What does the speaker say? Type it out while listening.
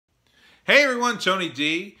Hey everyone, Tony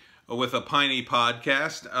D with a Piney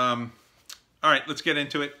podcast. All right, let's get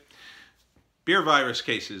into it. Beer virus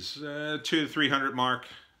cases, 200 to 300 mark.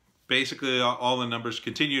 Basically, all the numbers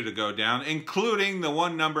continue to go down, including the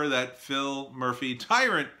one number that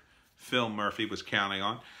Tyrant Phil Murphy was counting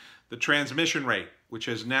on, the transmission rate, which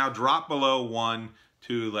has now dropped below 1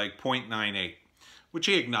 to like 0.98, which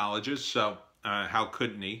he acknowledges, so how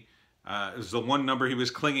couldn't he? It was the one number he was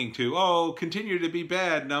clinging to. Oh, continue to be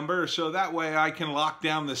bad number, so that way I can lock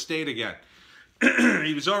down the state again.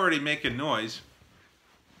 He was already making noise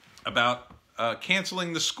about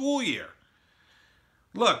canceling the school year.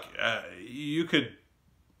 Look, you could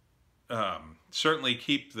certainly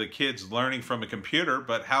keep the kids learning from a computer,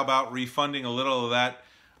 but how about refunding a little of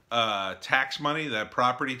that tax money, that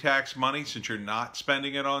property tax money, since you're not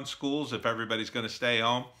spending it on schools if everybody's going to stay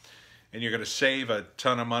home? And you're going to save a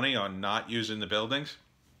ton of money on not using the buildings?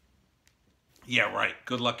 Yeah, right.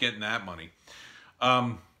 Good luck getting that money.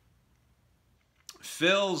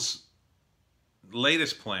 Phil's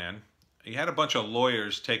latest plan, he had a bunch of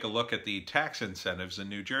lawyers take a look at the tax incentives in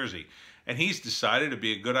New Jersey. And he's decided it'd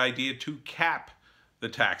be a good idea to cap the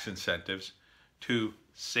tax incentives to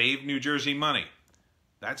save New Jersey money.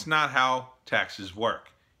 That's not how taxes work.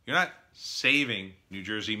 You're not saving New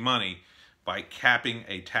Jersey money by capping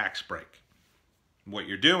a tax break. What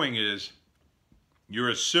you're doing is you're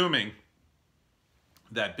assuming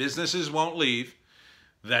that businesses won't leave,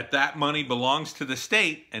 that money belongs to the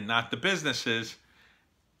state and not the businesses,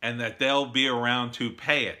 and that they'll be around to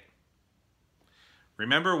pay it.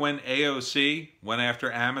 Remember when AOC went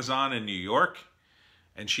after Amazon in New York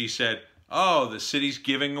and she said, oh, the city's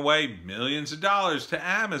giving away millions of dollars to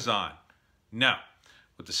Amazon? No.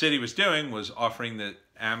 What the city was doing was offering the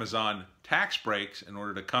Amazon tax breaks in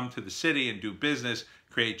order to come to the city and do business,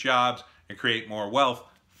 create jobs, and create more wealth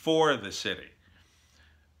for the city.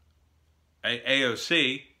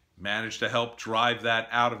 AOC managed to help drive that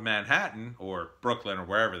out of Manhattan or Brooklyn or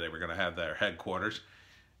wherever they were going to have their headquarters.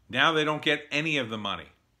 Now they don't get any of the money.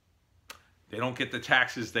 They don't get the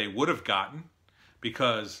taxes they would have gotten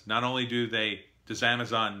because not only does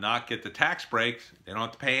Amazon not get the tax breaks, they don't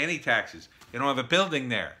have to pay any taxes. They don't have a building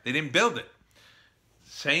there. They didn't build it.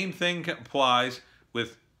 Same thing applies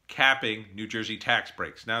with capping New Jersey tax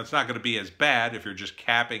breaks. Now, it's not going to be as bad if you're just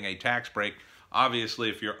capping a tax break. Obviously,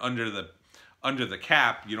 if you're under the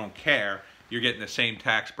cap, you don't care. You're getting the same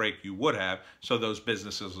tax break you would have, so those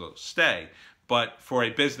businesses will stay. But for a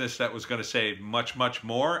business that was going to save much, much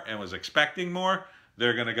more and was expecting more,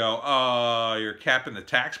 they're going to go, oh, you're capping the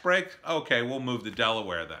tax breaks? Okay, we'll move to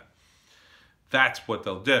Delaware then. That's what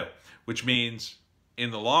they'll do, which means in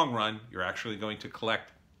the long run, you're actually going to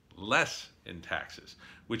collect less in taxes,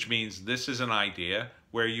 which means this is an idea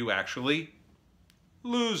where you actually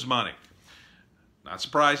lose money. Not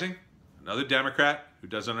surprising, another Democrat who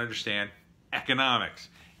doesn't understand economics,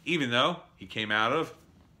 even though he came out of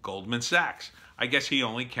Goldman Sachs. I guess he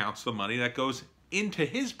only counts the money that goes into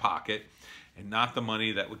his pocket and not the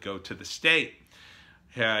money that would go to the state.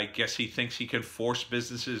 I guess he thinks he can force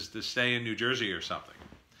businesses to stay in New Jersey or something.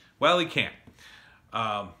 Well, he can't.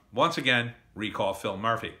 Once again, recall Phil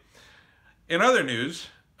Murphy. In other news,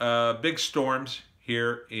 big storms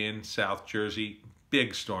here in South Jersey.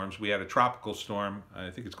 Big storms. We had a tropical storm, I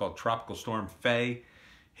think it's called Tropical Storm Faye,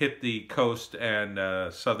 hit the coast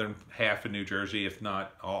and southern half of New Jersey, if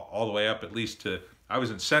not all the way up at least to, I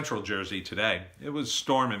was in central Jersey today. It was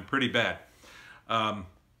storming pretty bad.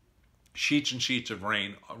 Sheets and sheets of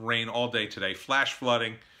rain all day today, flash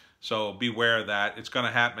flooding, so beware of that. It's going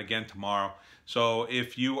to happen again tomorrow. So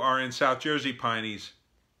if you are in South Jersey, Pineys,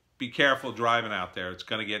 be careful driving out there. It's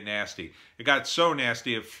going to get nasty. It got so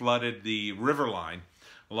nasty it flooded the river line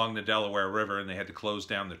along the Delaware River, and they had to close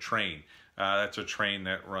down the train. That's a train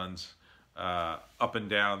that runs up and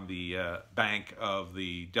down the bank of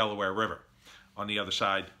the Delaware River on the other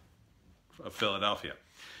side of Philadelphia.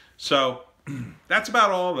 So that's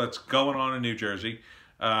about all that's going on in New Jersey.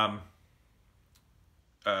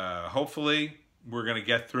 Hopefully we're going to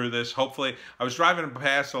get through this. Hopefully, I was driving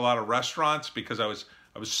past a lot of restaurants because I was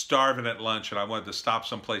starving at lunch and I wanted to stop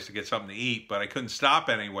someplace to get something to eat, but I couldn't stop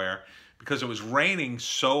anywhere because it was raining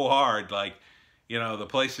so hard. Like, you know, the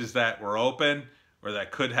places that were open or that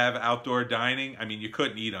could have outdoor dining, I mean, you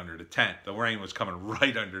couldn't eat under the tent. The rain was coming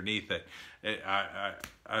right underneath it.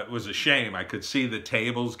 It was a shame. I could see the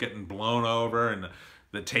tables getting blown over and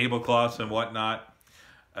the tablecloths and whatnot.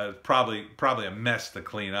 Probably a mess to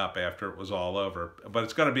clean up after it was all over. But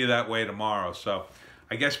it's going to be that way tomorrow. So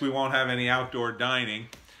I guess we won't have any outdoor dining.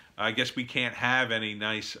 I guess we can't have any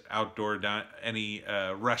nice outdoor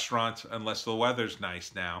restaurants unless the weather's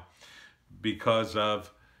nice now, because of,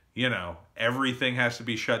 you know, everything has to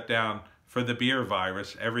be shut down for the beer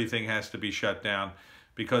virus. Everything has to be shut down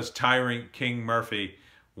because Tyrant King Murphy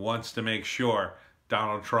wants to make sure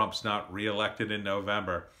Donald Trump's not reelected in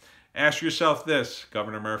November. Ask yourself this,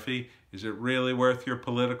 Governor Murphy, is it really worth your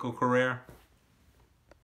political career?